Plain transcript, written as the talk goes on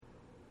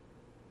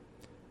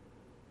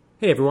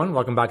Hey everyone,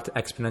 welcome back to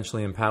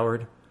Exponentially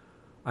Empowered.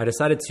 I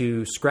decided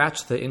to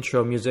scratch the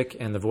intro music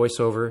and the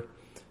voiceover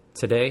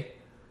today.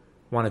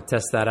 Want to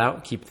test that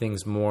out, keep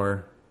things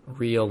more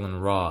real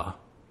and raw.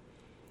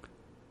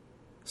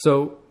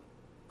 So,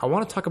 I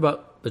want to talk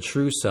about the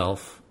true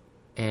self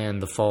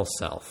and the false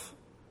self.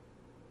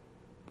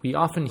 We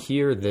often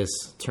hear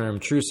this term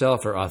true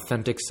self or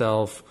authentic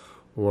self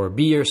or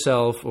be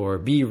yourself or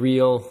be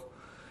real.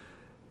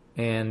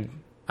 And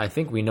I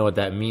think we know what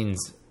that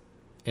means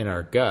in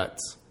our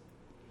guts.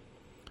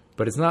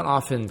 But it's not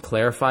often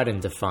clarified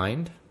and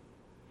defined.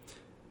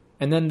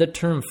 And then the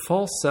term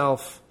false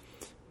self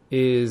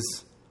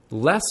is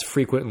less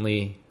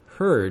frequently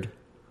heard,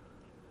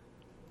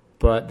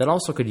 but that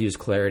also could use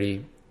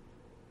clarity.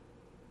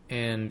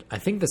 And I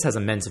think this has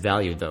immense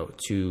value, though,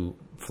 to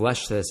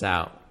flesh this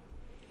out.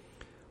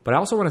 But I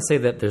also want to say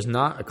that there's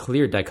not a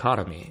clear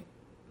dichotomy.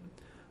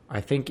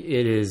 I think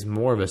it is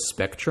more of a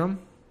spectrum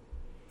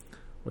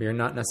where you're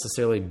not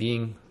necessarily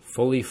being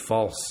fully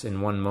false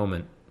in one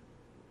moment.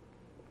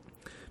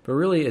 But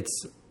really,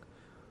 it's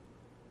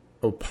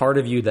a part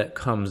of you that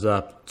comes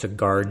up to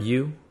guard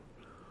you,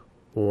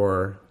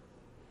 or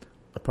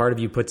a part of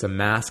you puts a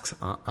mask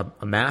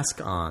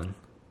on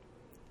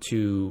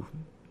to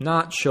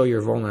not show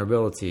your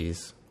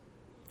vulnerabilities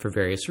for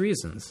various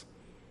reasons.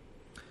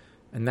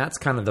 And that's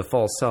kind of the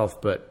false self,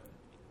 but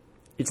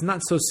it's not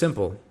so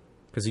simple,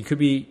 because you could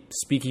be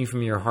speaking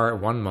from your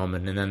heart one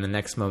moment, and then the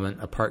next moment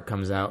a part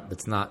comes out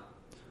that's not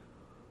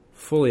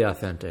fully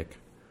authentic.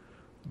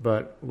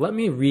 But let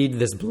me read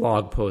this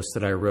blog post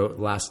that I wrote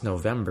last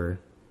November.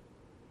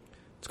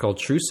 It's called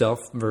True Self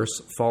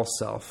versus False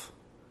Self.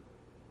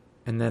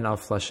 And then I'll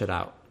flesh it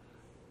out.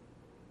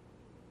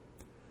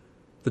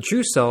 The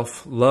true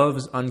self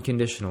loves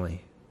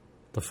unconditionally.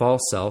 The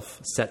false self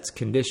sets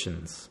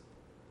conditions.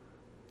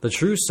 The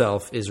true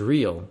self is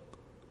real.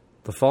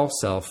 The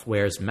false self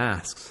wears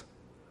masks.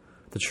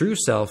 The true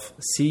self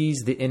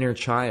sees the inner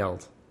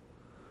child.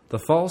 The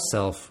false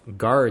self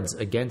guards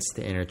against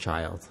the inner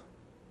child.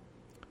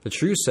 The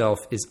true self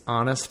is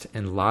honest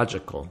and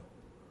logical.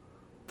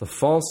 The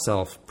false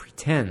self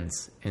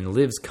pretends and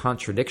lives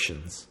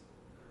contradictions.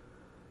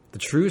 The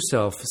true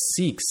self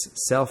seeks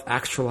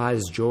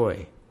self-actualized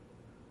joy.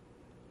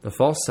 The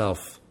false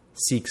self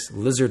seeks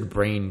lizard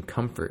brain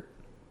comfort.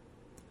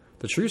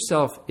 The true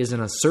self is an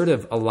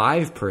assertive,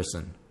 alive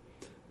person.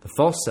 The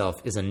false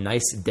self is a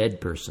nice, dead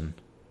person.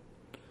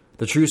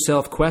 The true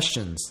self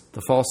questions.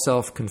 The false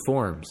self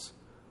conforms.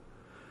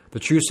 The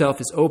true self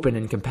is open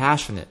and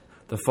compassionate.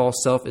 The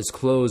false self is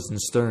closed and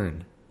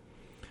stern.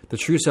 The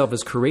true self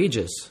is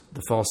courageous.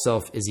 The false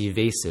self is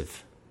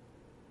evasive.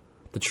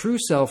 The true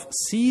self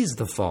sees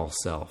the false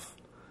self,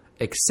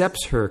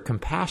 accepts her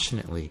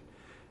compassionately,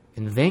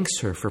 and thanks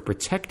her for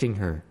protecting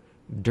her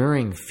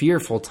during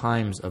fearful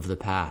times of the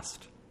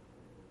past.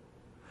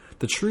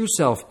 The true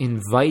self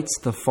invites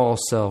the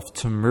false self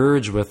to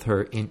merge with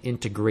her in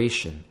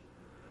integration,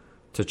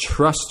 to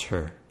trust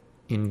her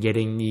in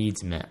getting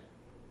needs met.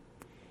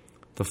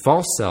 The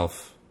false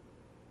self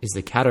is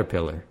the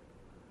caterpillar.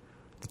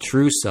 The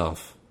true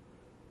self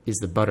is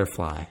the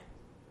butterfly.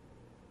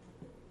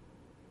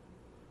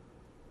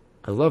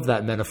 I love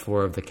that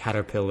metaphor of the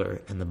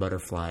caterpillar and the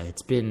butterfly.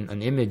 It's been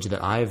an image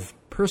that I've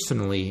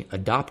personally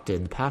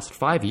adopted the past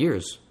 5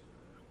 years,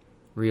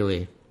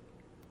 really,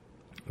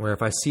 where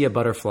if I see a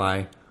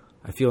butterfly,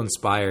 I feel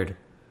inspired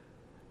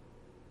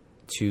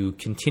to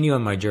continue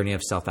on my journey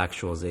of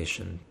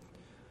self-actualization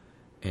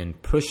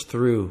and push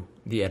through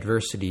the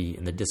adversity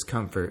and the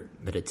discomfort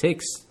that it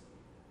takes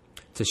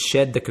to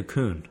shed the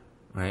cocoon,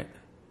 right?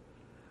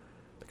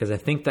 Because I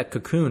think that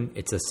cocoon,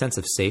 it's a sense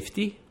of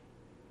safety.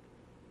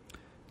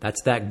 That's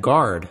that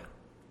guard.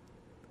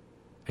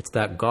 It's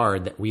that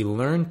guard that we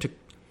learn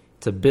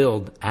to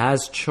build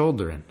as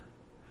children.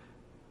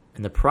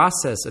 And the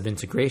process of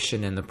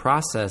integration and the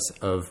process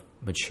of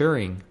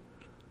maturing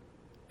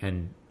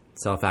and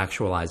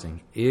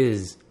self-actualizing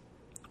is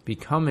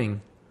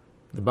becoming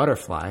the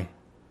butterfly,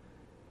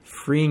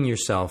 freeing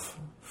yourself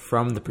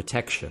from the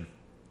protection.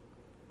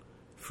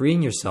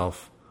 Freeing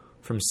yourself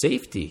from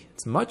safety.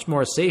 It's much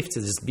more safe to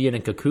just be in a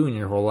cocoon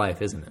your whole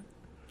life, isn't it?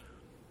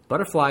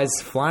 Butterflies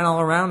flying all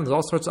around. There's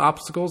all sorts of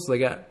obstacles. They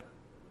got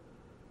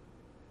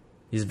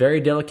these very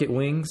delicate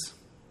wings.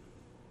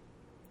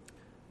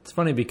 It's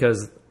funny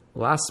because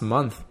last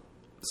month,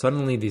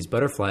 suddenly these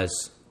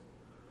butterflies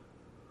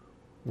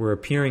were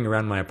appearing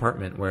around my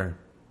apartment where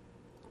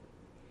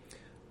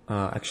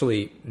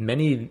actually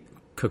many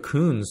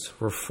cocoons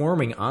were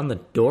forming on the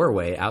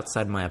doorway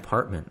outside my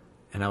apartment.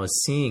 And I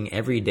was seeing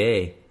every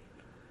day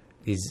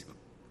these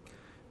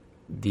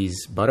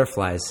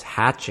butterflies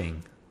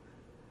hatching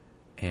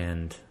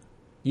and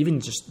even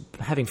just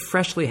having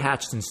freshly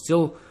hatched, and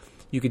still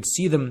you could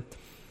see them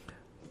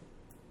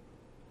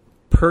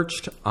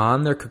perched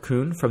on their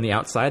cocoon from the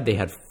outside. They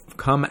had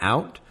come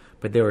out,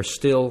 but they were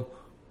still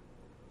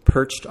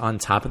perched on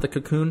top of the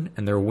cocoon,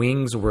 and their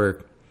wings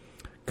were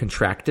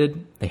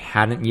contracted. They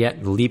hadn't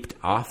yet leaped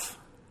off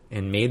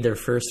and made their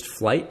first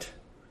flight.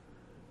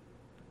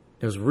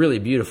 It was really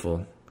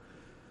beautiful.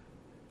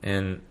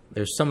 And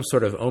there's some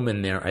sort of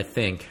omen there, I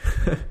think.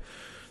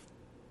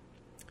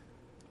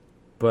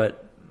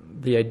 But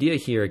the idea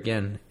here,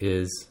 again,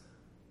 is,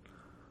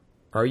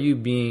 are you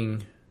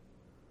being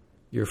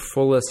your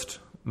fullest,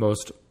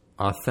 most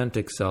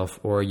authentic self,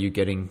 or are you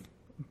getting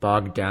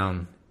bogged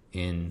down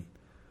in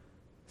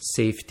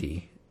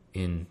safety,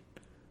 in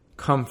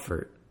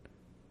comfort?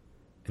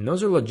 And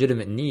those are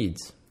legitimate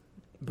needs,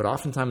 but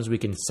oftentimes we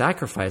can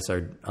sacrifice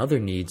our other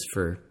needs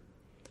for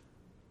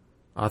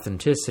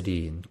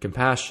authenticity and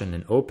compassion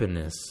and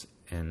openness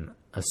and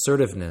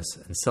assertiveness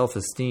and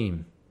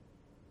self-esteem.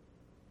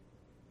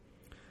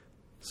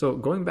 So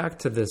going back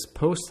to this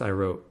post I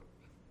wrote,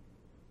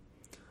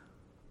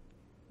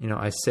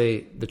 I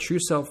say the true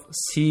self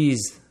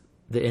sees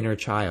the inner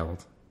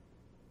child.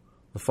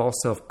 The false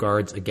self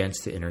guards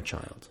against the inner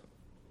child.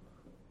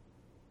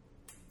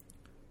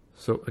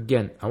 So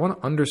again, I want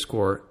to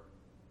underscore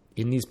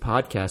in these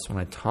podcasts when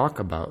I talk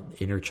about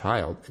inner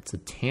child, it's a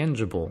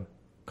tangible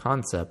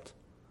concept,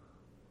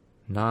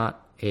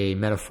 not a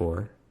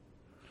metaphor.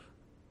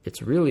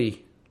 It's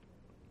really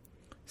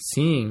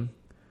seeing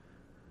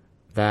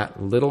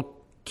that little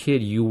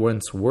kid you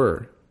once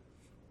were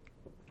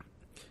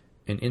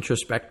and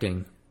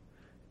introspecting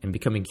and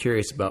becoming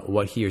curious about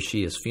what he or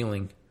she is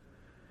feeling.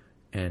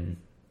 And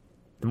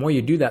the more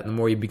you do that, the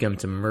more you begin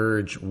to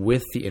merge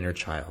with the inner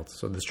child.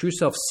 So the true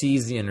self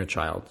sees the inner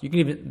child. You can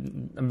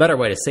even, a better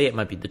way to say it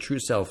might be the true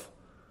self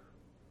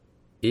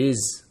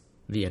is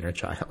the inner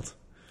child,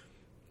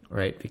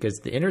 right? Because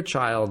the inner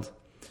child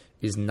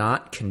is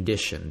not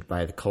conditioned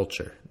by the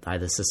culture, by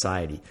the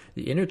society.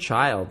 The inner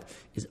child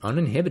is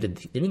uninhibited.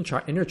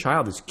 The inner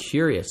child is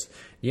curious.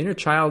 The inner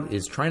child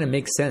is trying to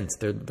make sense.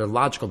 They're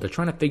logical. They're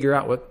trying to figure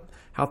out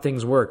how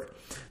things work.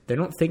 They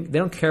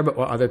don't care about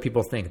what other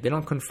people think. They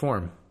don't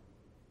conform.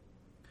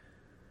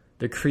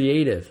 They're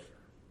creative,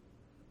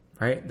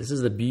 right? This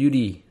is the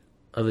beauty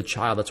of a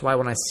child. That's why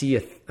when I see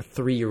a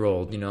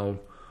 3-year-old,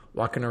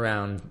 walking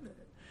around,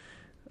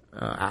 when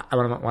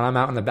I'm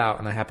out and about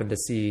and I happen to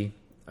see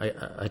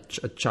a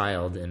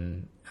child,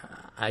 and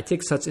I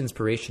take such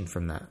inspiration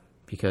from that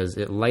because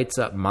it lights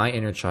up my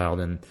inner child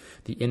and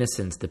the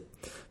innocence,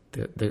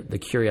 the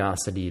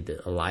curiosity,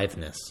 the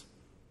aliveness.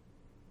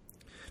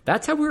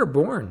 That's how we were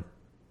born.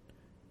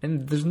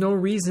 And there's no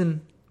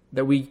reason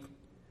that we,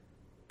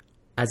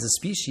 as a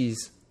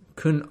species,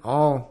 couldn't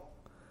all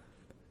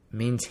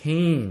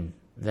maintain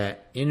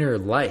that inner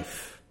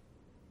life.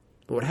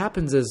 But what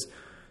happens is,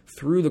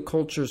 through the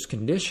culture's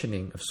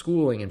conditioning of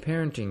schooling and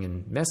parenting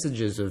and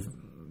messages of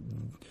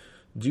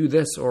do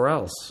this or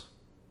else,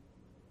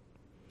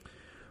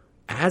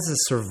 as a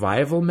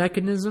survival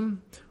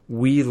mechanism,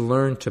 we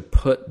learn to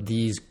put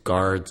these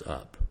guards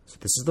up. So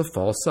this is the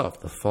false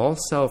self. The false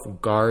self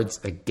guards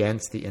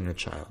against the inner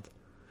child.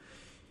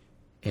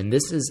 And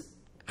this is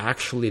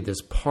actually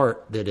this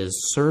part that is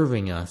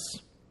serving us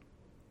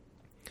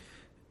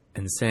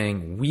and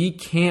saying, we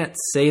can't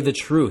say the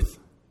truth,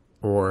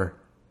 or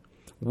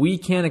we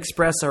can't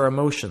express our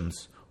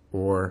emotions,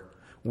 or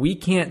we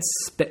can't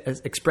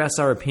express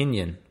our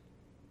opinion.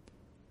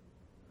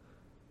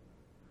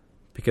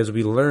 Because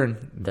we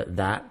learn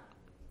that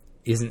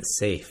isn't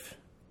safe,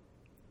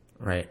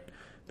 right?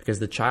 Because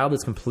the child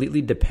is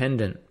completely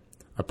dependent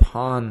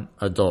upon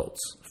adults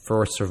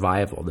for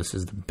survival. This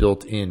is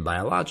built in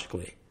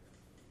biologically.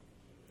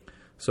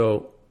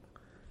 So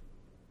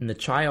the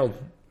child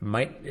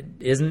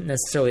isn't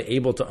necessarily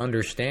able to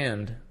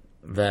understand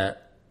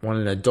that when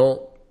an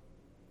adult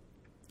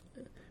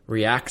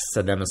reacts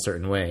to them a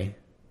certain way,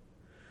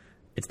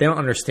 they don't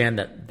understand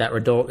that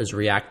adult is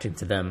reacting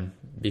to them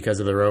because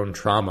of their own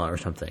trauma or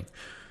something.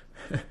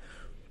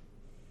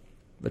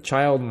 The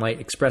child might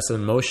express an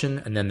emotion,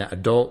 and then the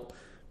adult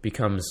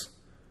becomes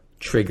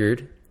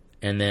triggered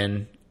and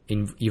then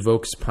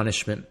evokes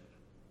punishment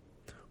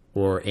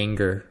or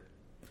anger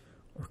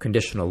or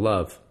conditional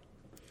love.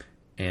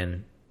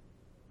 And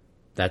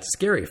that's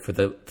scary for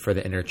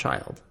the inner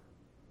child,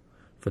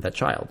 for that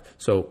child.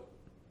 So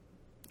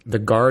the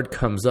guard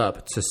comes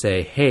up to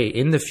say, hey,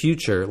 in the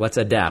future, let's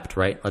adapt,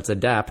 right? Let's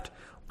adapt.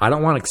 I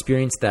don't want to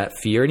experience that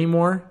fear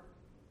anymore.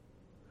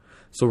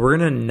 So we're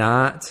going to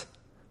not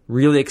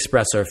really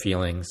express our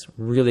feelings,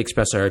 really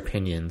express our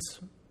opinions.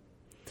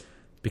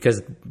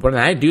 Because when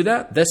I do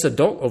that, this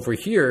adult over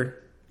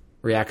here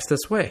reacts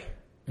this way.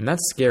 And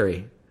that's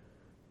scary.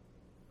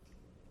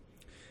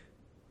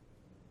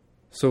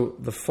 So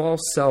the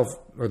false self,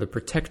 or the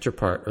protector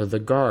part, or the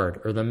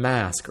guard, or the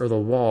mask, or the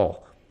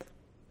wall,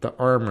 the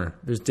armor,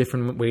 there's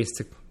different ways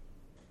to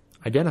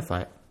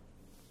identify it,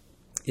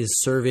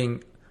 is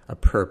serving a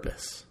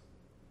purpose.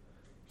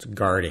 It's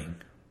guarding.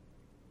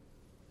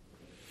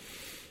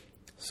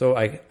 So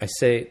I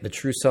say the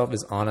true self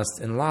is honest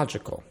and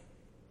logical.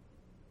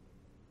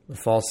 The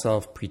false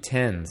self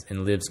pretends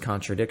and lives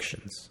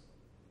contradictions.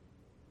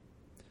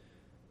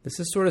 This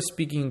is sort of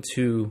speaking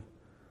to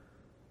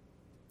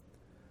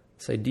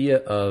this idea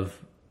of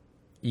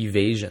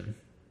evasion.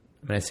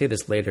 When I say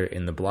this later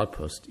in the blog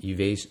post,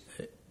 the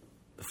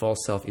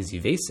false self is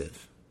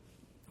evasive.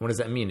 What does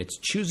that mean? It's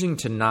choosing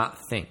to not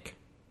think.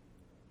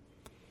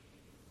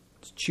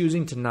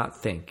 choosing to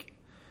not think.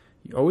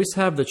 You always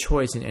have the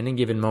choice in any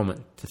given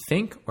moment to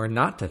think or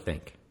not to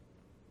think.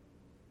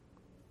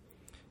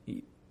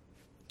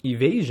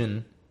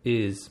 Evasion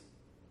is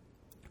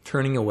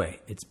turning away.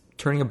 It's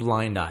turning a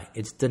blind eye.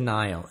 It's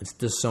denial. It's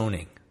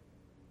disowning.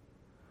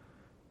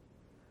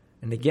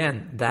 And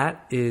again,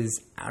 that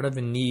is out of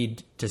a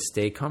need to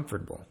stay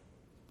comfortable.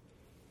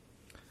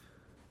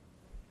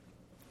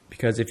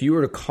 Because if you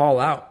were to call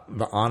out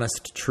the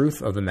honest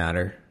truth of the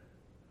matter,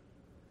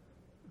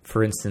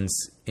 for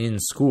instance, in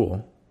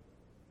school,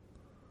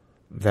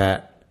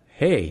 that,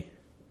 hey,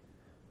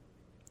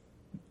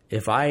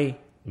 if I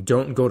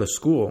don't go to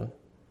school,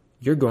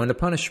 you're going to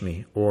punish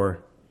me.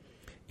 Or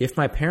if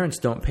my parents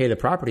don't pay the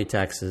property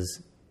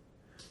taxes,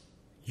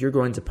 you're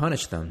going to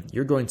punish them.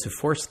 You're going to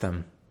force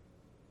them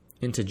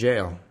into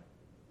jail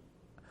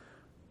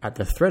at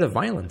the threat of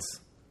violence.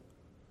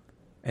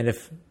 And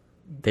if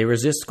they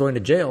resist going to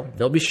jail,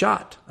 they'll be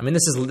shot. I mean,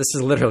 this is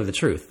literally the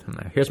truth.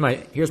 Here's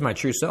my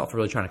true self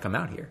really trying to come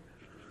out here.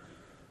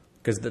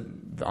 Because the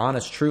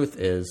honest truth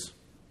is,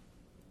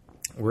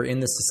 we're in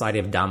this society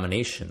of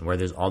domination where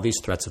there's all these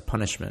threats of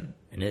punishment.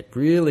 And it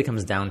really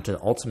comes down to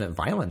ultimate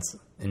violence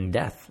and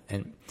death.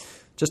 And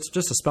just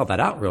to spell that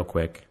out real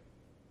quick,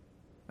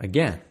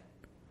 again,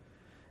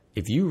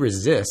 if you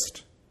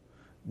resist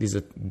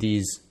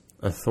these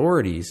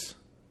authorities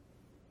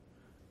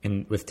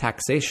with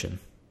taxation,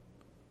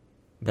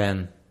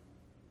 then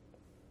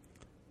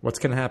what's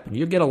going to happen?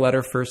 You get a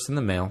letter first in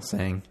the mail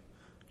saying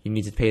you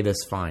need to pay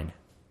this fine.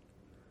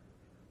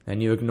 Then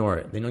you ignore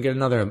it. Then you'll get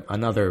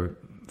another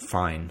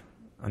fine,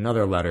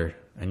 another letter,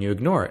 and you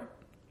ignore it.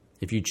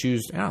 If you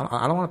choose,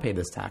 I don't want to pay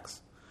this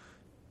tax.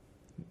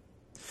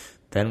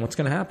 Then what's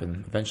going to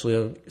happen?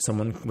 Eventually,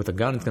 someone with a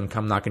gun is going to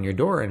come knock on your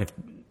door, and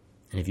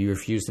if you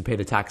refuse to pay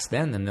the tax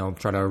then they'll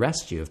try to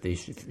arrest you. If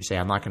you say,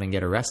 I'm not going to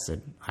get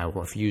arrested, I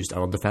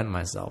will defend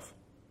myself.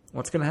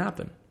 What's going to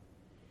happen?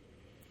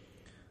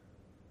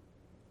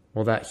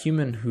 Well, that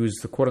human who's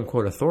the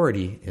quote-unquote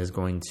authority is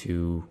going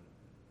to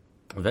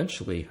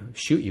eventually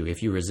shoot you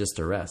if you resist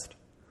arrest.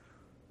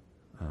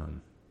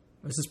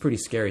 This is pretty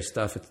scary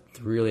stuff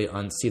to really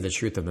see the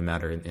truth of the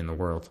matter in the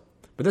world.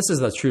 But this is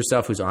the true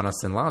self who's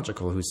honest and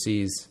logical, who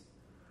sees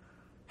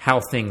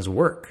how things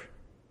work.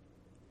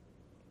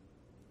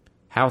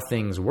 How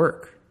things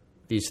work.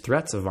 These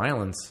threats of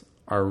violence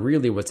are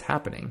really what's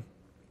happening.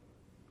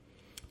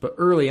 But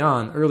early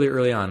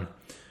on,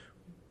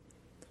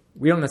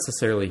 we don't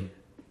necessarily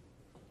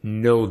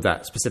know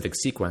that specific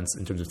sequence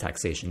in terms of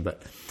taxation,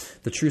 but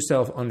the true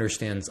self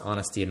understands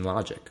honesty and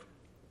logic.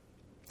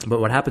 But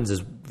what happens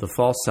is the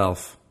false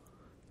self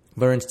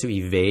learns to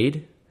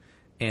evade,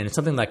 and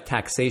something like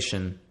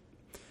taxation,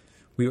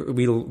 we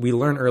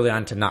learn early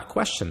on to not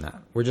question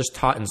that. We're just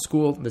taught in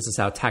school, this is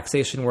how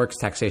taxation works,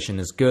 taxation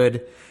is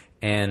good,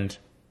 and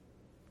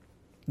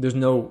there's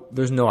no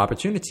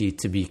opportunity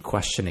to be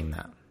questioning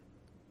that.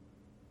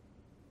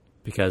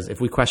 Because if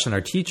we question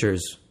our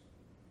teachers,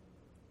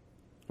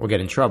 we'll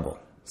get in trouble.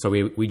 So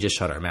we just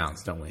shut our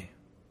mouths, don't we?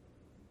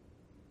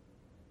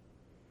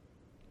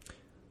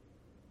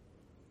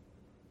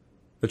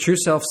 The true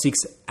self seeks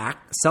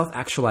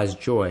self-actualized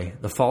joy.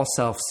 The false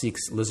self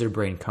seeks lizard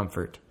brain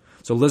comfort.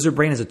 So lizard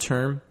brain is a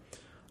term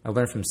I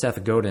learned from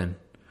Seth Godin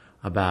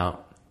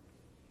about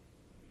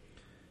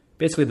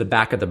basically the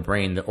back of the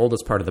brain, the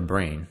oldest part of the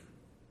brain,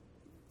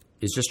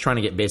 is just trying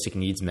to get basic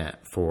needs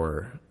met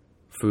for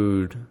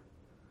food,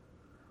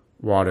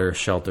 water,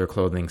 shelter,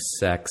 clothing,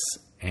 sex,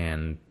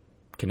 and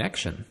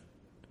connection.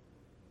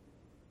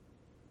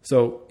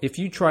 So if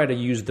you try to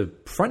use the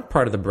front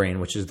part of the brain,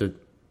 which is the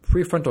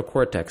prefrontal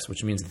cortex,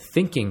 which means the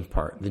thinking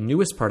part, the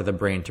newest part of the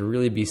brain, to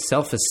really be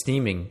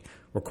self-esteeming,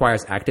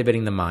 requires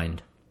activating the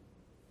mind.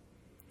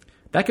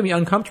 That can be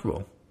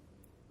uncomfortable.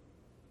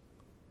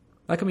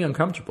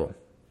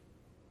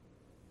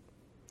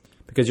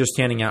 Because you're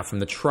standing out from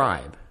the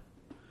tribe.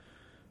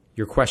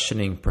 You're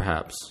questioning,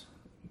 perhaps,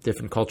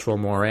 different cultural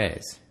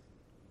mores.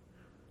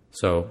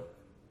 So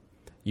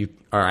you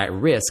are at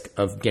risk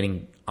of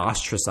getting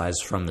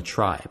ostracized from the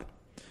tribe.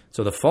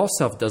 So the false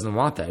self doesn't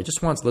want that. It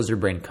just wants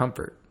lizard brain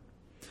comfort.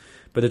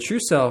 But the true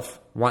self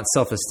wants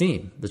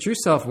self-esteem. The true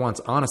self wants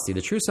honesty.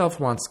 The true self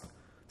wants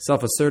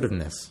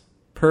self-assertiveness,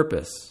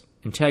 purpose,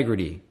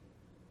 integrity.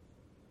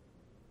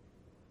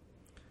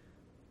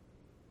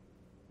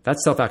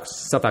 That's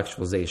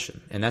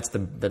self-actualization. And that's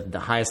the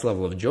highest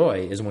level of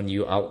joy, is when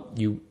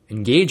you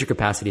engage your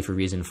capacity for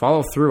reason,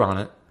 follow through on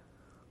it,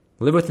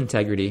 live with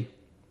integrity,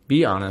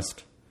 be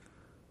honest,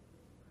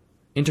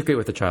 integrate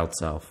with the child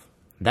self.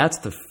 That's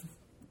the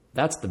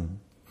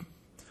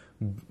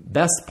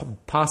best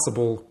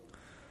possible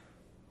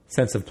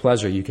sense of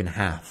pleasure you can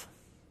have.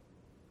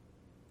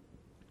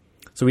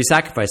 So we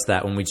sacrifice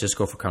that when we just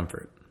go for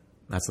comfort.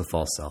 That's the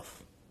false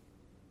self.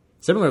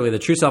 Similarly, the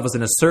true self is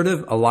an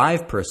assertive,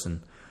 alive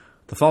person.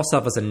 The false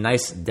self is a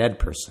nice, dead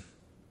person.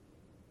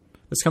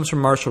 This comes from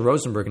Marshall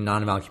Rosenberg in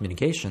Nonviolent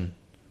Communication,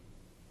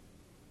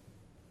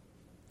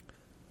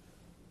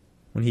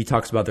 when he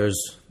talks about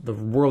the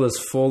world is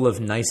full of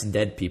nice,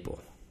 dead people.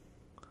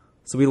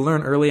 So we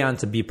learn early on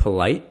to be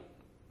polite,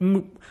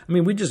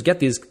 we just get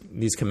these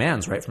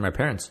commands, right, from our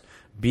parents.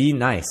 Be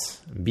nice,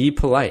 be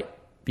polite,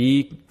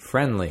 be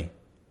friendly.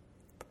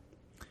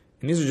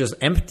 And these are just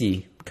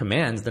empty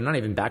commands. They're not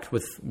even backed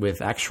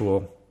with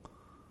actual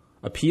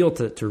appeal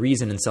to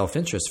reason and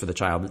self-interest for the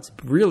child. It's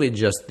really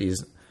just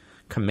these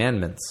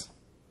commandments.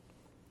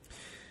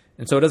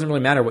 And so it doesn't really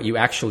matter what you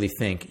actually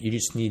think. You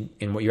just need,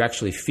 and what you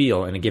actually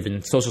feel in a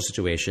given social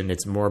situation.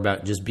 It's more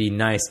about just be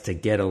nice to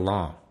get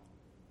along.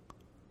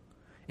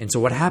 And so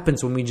what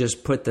happens when we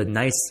just put the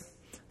nice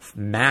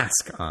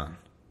mask on?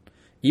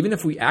 Even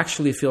if we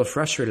actually feel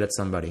frustrated at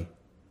somebody,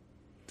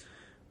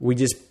 we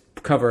just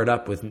cover it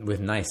up with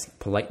nice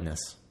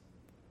politeness.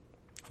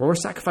 Or we're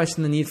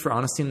sacrificing the need for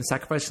honesty and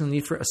sacrificing the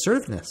need for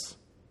assertiveness.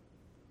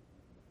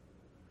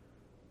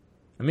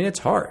 I mean, it's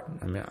hard.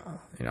 I mean,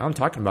 I'm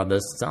talking about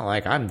this. It's not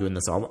like I'm doing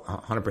this all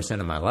 100%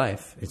 of my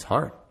life. It's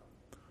hard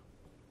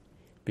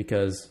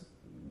because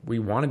we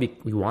want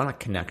to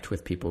connect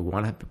with people. We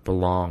want to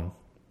belong.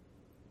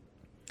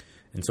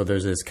 And so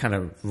there's this kind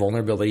of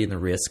vulnerability and the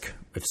risk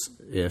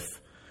if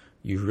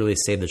you really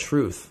say the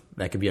truth.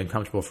 That could be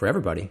uncomfortable for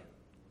everybody.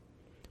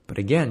 But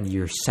again,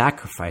 you're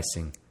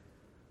sacrificing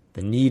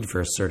the need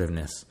for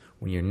assertiveness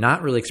when you're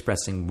not really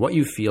expressing what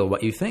you feel,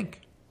 what you think.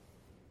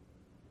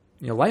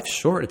 Life's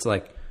short. It's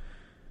like,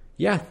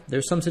 yeah,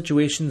 there's some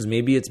situations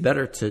maybe it's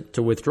better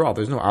to withdraw.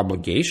 There's no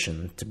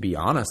obligation to be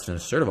honest and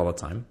assertive all the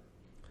time.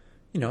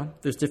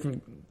 There's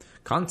different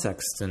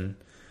contexts and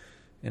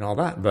all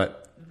that.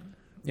 But,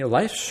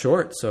 life's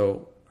short.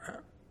 So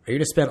are you going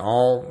to spend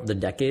all your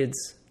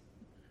decades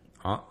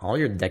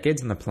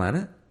on the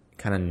planet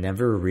kind of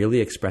never really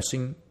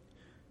expressing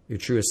your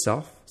truest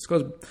self?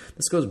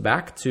 This goes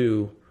back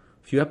to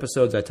a few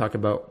episodes I talk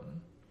about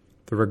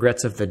the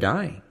regrets of the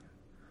dying.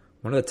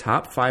 One of the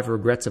top 5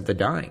 regrets of the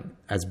dying,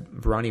 as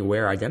Bronnie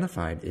Ware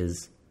identified,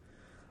 is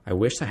I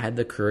wish I had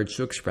the courage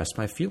to express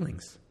my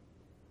feelings.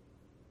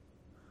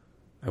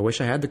 I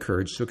wish I had the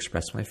courage to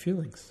express my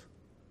feelings.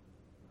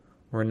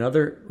 Or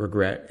another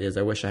regret is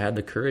I wish I had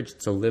the courage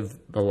to live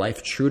the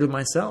life true to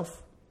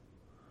myself,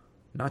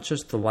 not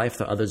just the life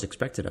that others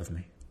expected of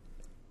me.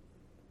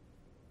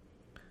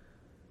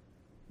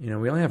 We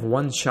only have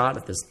one shot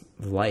at this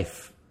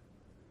life.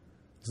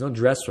 There's no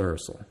dress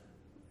rehearsal,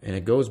 and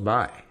it goes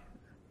by.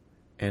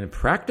 And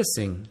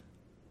practicing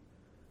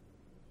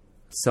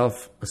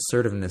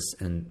self-assertiveness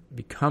and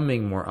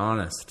becoming more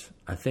honest,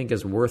 I think,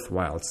 is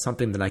worthwhile. It's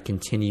something that I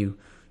continue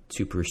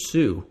to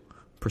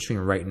pursuing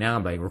right now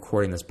by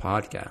recording this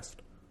podcast.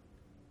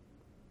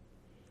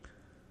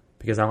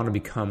 Because I want to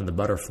become the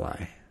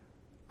butterfly.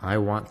 I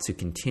want to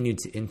continue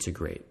to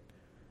integrate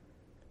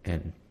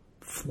and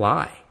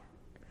fly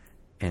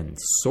and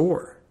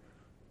soar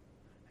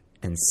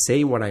and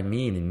say what I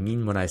mean and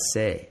mean what I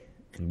say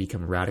and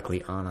become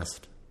radically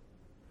honest.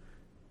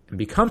 And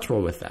be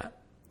comfortable with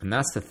that. And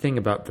that's the thing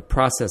about the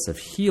process of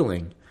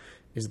healing,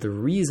 is the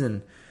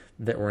reason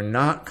that we're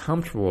not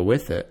comfortable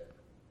with it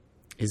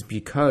is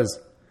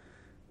because,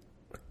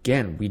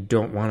 again, we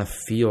don't want to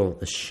feel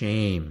the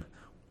shame,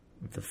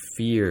 the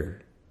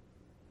fear.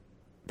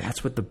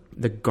 That's what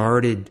the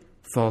guarded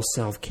false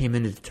self came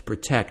in to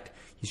protect.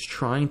 He's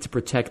trying to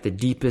protect the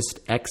deepest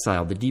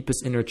exile, the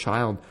deepest inner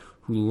child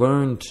who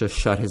learned to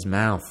shut his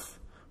mouth,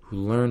 who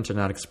learned to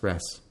not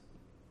express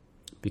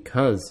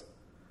because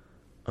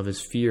of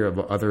his fear of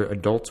what other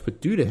adults would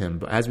do to him.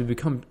 But as we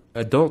become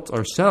adults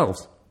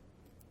ourselves,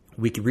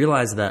 we can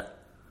realize that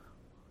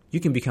you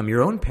can become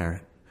your own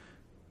parent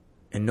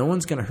and no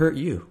one's going to hurt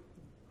you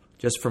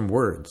just from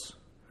words,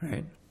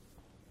 right?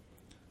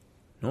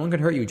 No one can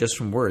hurt you just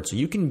from words. So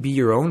you can be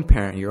your own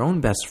parent, your own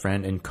best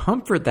friend, and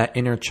comfort that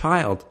inner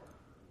child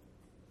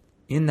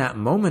in that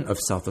moment of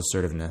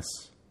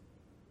self-assertiveness.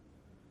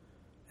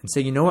 And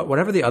say, you know what?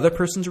 Whatever the other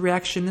person's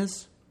reaction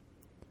is,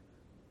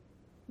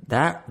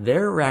 that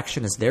their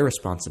reaction is their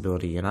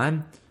responsibility, and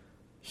I'm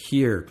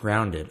here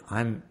grounded.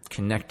 I'm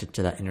connected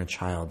to that inner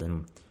child,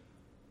 and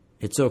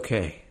it's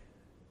okay.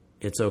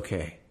 It's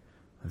okay.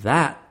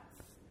 That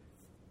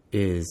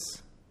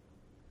is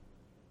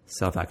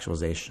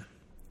self-actualization.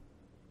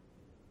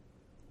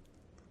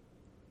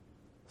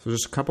 So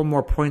just a couple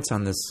more points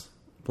on this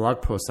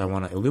blog post I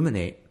want to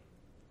illuminate.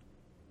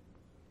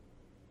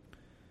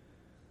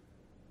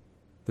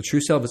 The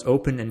true self is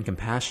open and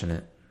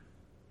compassionate.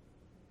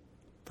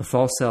 The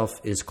false self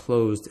is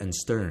closed and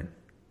stern.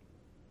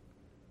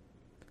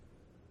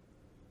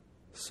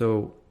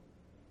 So,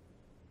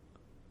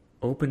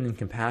 open and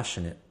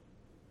compassionate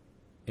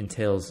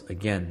entails,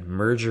 again,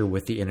 merger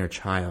with the inner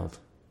child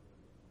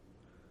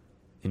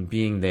and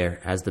being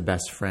there as the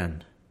best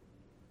friend.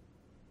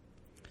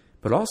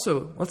 But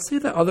also, let's say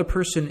that other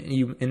person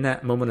in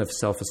that moment of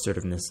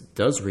self-assertiveness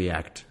does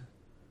react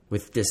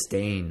with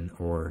disdain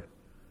or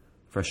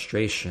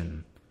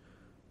frustration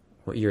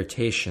or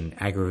irritation,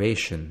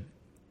 aggravation.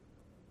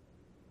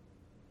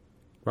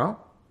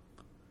 Well,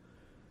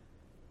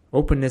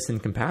 openness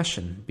and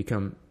compassion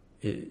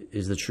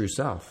is the true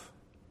self.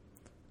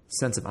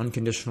 Sense of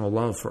unconditional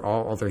love for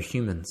all other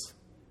humans.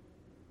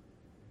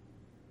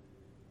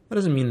 That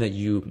doesn't mean that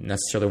you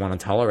necessarily want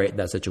to tolerate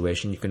that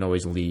situation. You can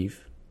always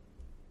leave.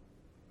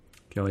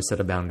 You can always set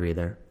a boundary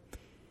there.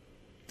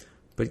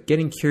 But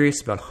getting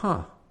curious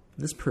about,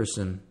 this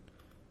person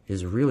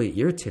is really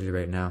irritated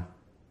right now.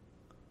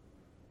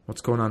 What's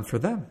going on for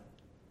them?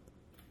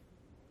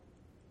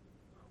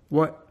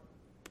 What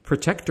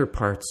protector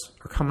parts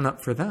are coming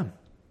up for them?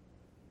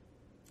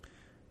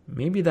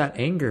 Maybe that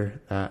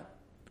anger that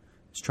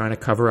is trying to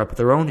cover up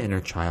their own inner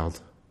child,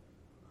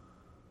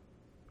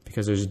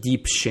 because there's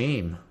deep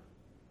shame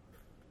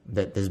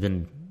that has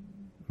been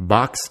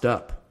boxed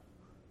up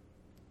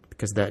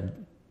because that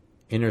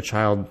inner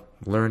child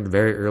learned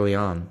very early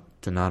on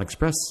to not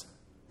express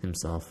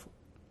himself.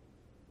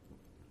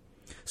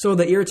 So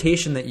the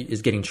irritation that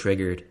is getting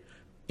triggered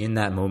in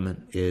that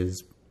moment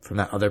is from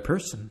that other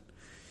person,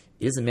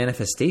 is a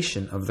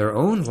manifestation of their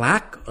own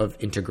lack of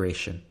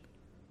integration.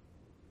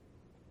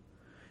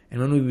 And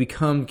when we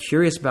become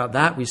curious about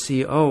that, we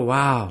see, oh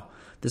wow,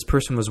 this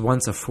person was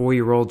once a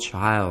 4-year-old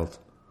child,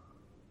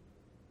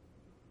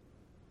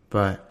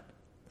 but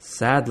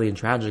sadly and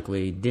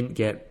tragically didn't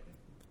get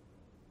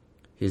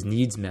his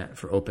needs met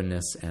for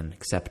openness and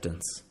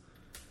acceptance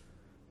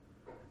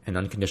and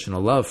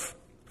unconditional love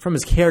from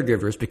his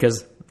caregivers,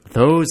 because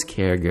those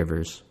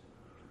caregivers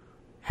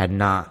had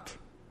not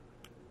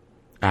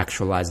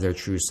actualized their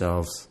true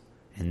selves,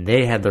 and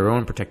they had their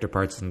own protector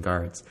parts and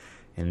guards.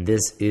 And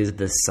this is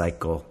the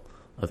cycle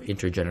of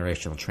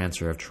intergenerational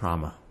transfer of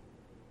trauma.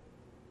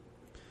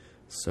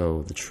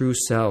 So the true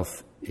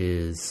self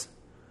is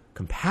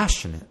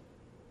compassionate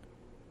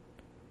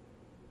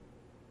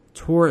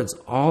towards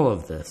all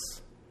of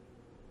this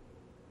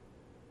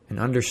and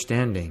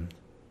understanding,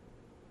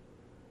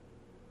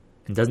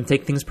 and doesn't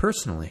take things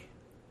personally.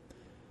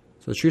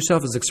 So the true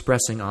self is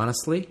expressing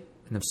honestly,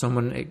 and if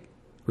someone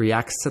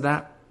reacts to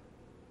that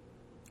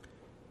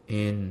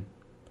in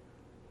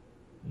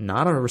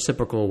not a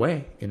reciprocal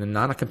way, in a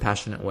not a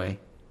compassionate way,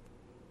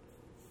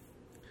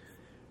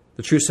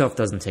 the true self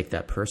doesn't take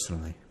that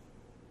personally.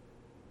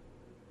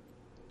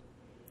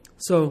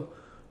 So,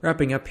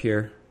 wrapping up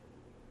here,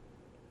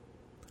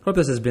 hope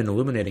this has been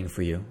illuminating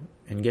for you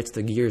and gets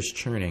the gears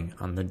churning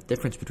on the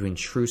difference between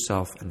true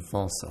self and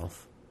false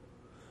self.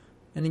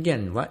 And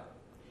again, you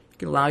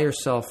can allow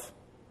yourself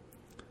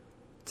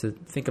to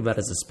think about it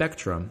as a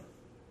spectrum.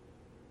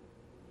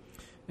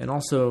 And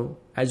also,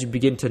 as you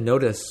begin to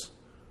notice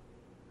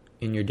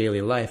in your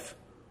daily life,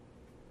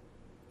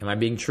 am I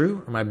being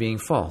true or am I being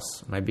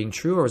false? Am I being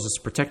true, or is this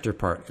a protector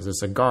part? Is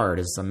this a guard?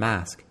 Is this a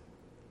mask?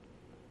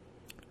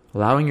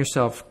 Allowing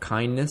yourself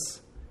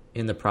kindness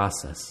in the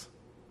process.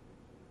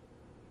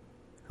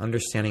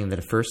 Understanding that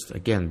at first,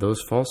 again,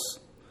 those false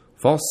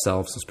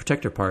selves, those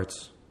protector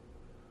parts,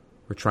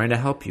 were trying to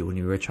help you when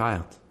you were a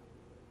child.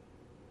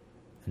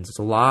 And it's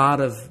a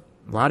lot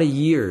of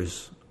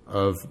years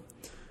of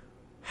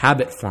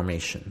habit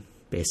formation,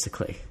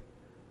 basically.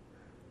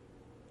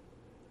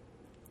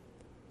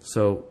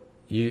 So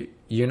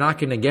you're not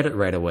going to get it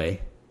right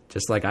away,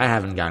 just like I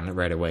haven't gotten it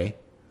right away.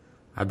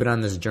 I've been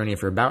on this journey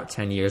for about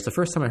 10 years. The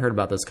first time I heard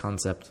about this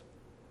concept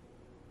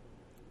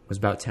was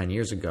about 10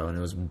 years ago, and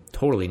it was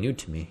totally new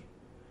to me.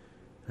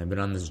 I've been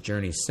on this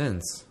journey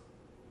since,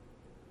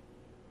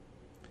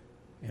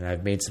 and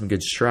I've made some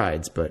good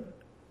strides, but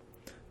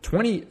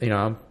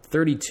I'm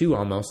 32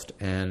 almost,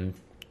 and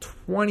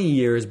 20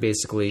 years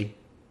basically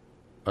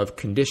of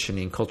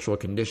conditioning, cultural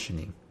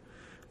conditioning.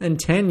 And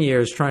 10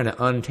 years trying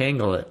to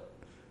untangle it.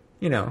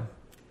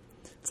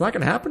 It's not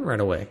going to happen right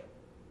away.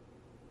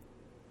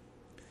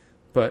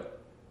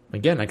 But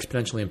again,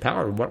 exponentially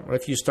empowered. What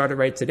if you started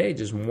right today?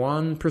 Just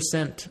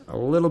 1%, a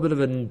little bit of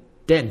a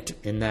dent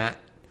in that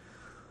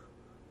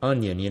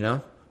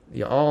onion,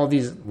 all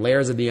these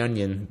layers of the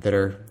onion that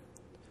are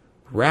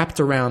wrapped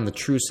around the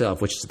true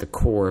self, which is the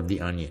core of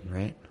the onion,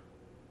 right?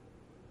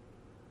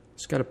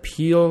 Just got to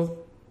peel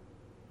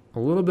a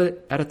little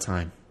bit at a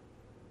time.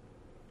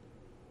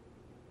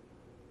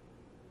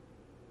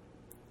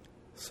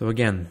 So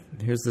again,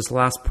 here's this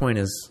last point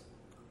is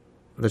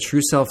the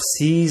true self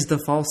sees the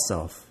false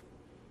self,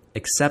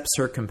 accepts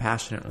her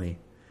compassionately,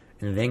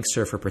 and thanks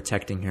her for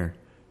protecting her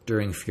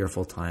during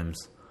fearful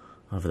times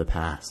of the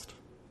past.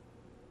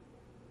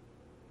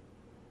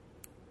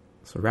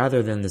 So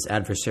rather than this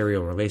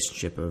adversarial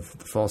relationship of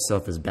the false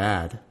self is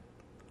bad,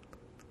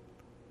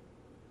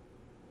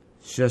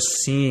 just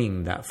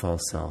seeing that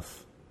false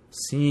self,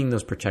 seeing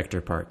those protector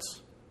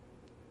parts,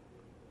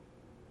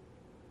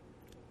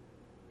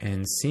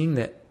 and seeing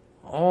that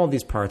all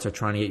these parts are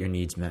trying to get your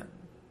needs met.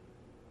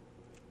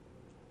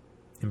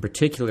 In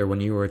particular,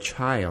 when you were a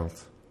child,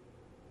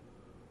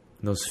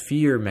 those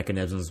fear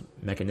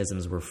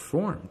mechanisms were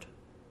formed.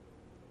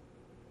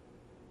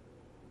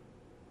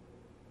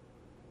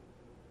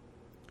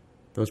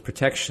 Those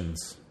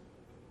protections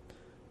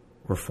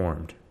were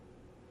formed.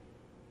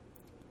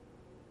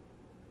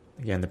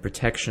 Again, the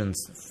protections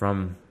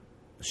from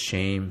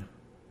shame.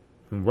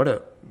 And what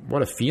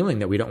a feeling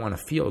that we don't want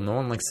to feel. No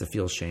one likes to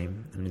feel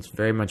shame. And it's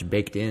very much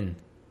baked in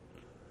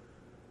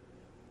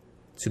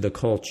to the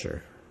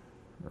culture,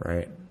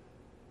 right?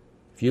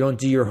 If you don't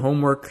do your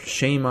homework,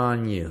 shame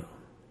on you.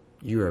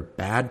 You're a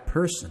bad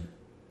person.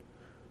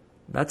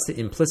 That's the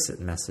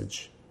implicit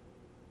message.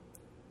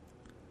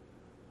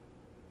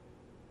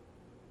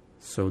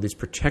 So these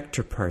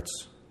protector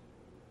parts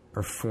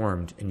are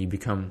formed, and you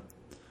become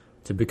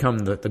the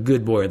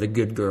good boy or the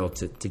good girl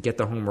to get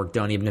the homework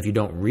done, even if you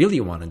don't really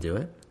want to do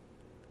it.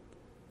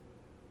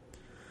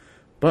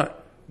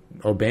 But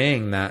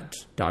obeying that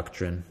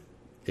doctrine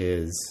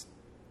is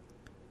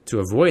to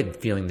avoid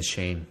feeling the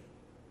shame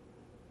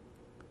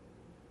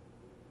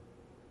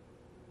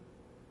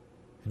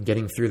and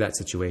getting through that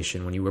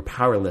situation when you were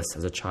powerless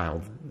as a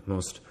child.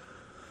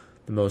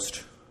 The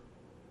most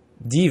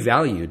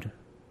devalued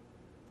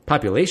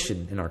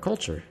population in our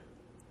culture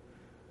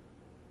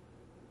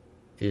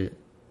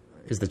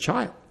is the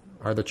child,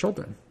 are the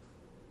children.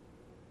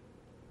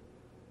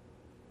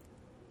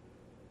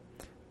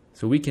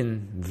 So we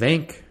can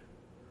thank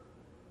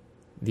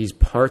these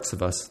parts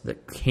of us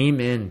that came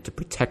in to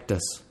protect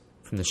us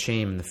from the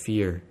shame and the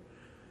fear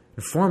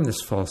and form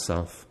this false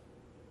self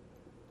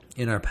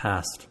in our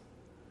past.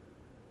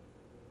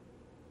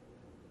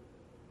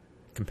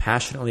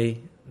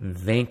 Compassionately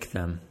thank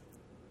them,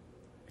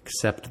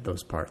 accept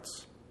those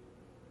parts,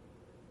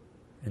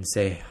 and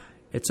say,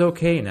 it's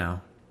okay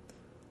now.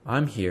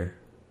 I'm here,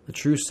 the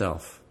true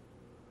self.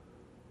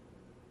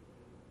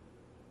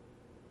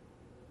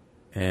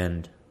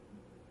 And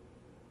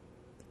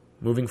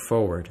moving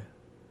forward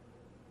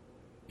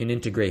in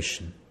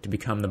integration to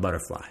become the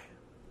butterfly.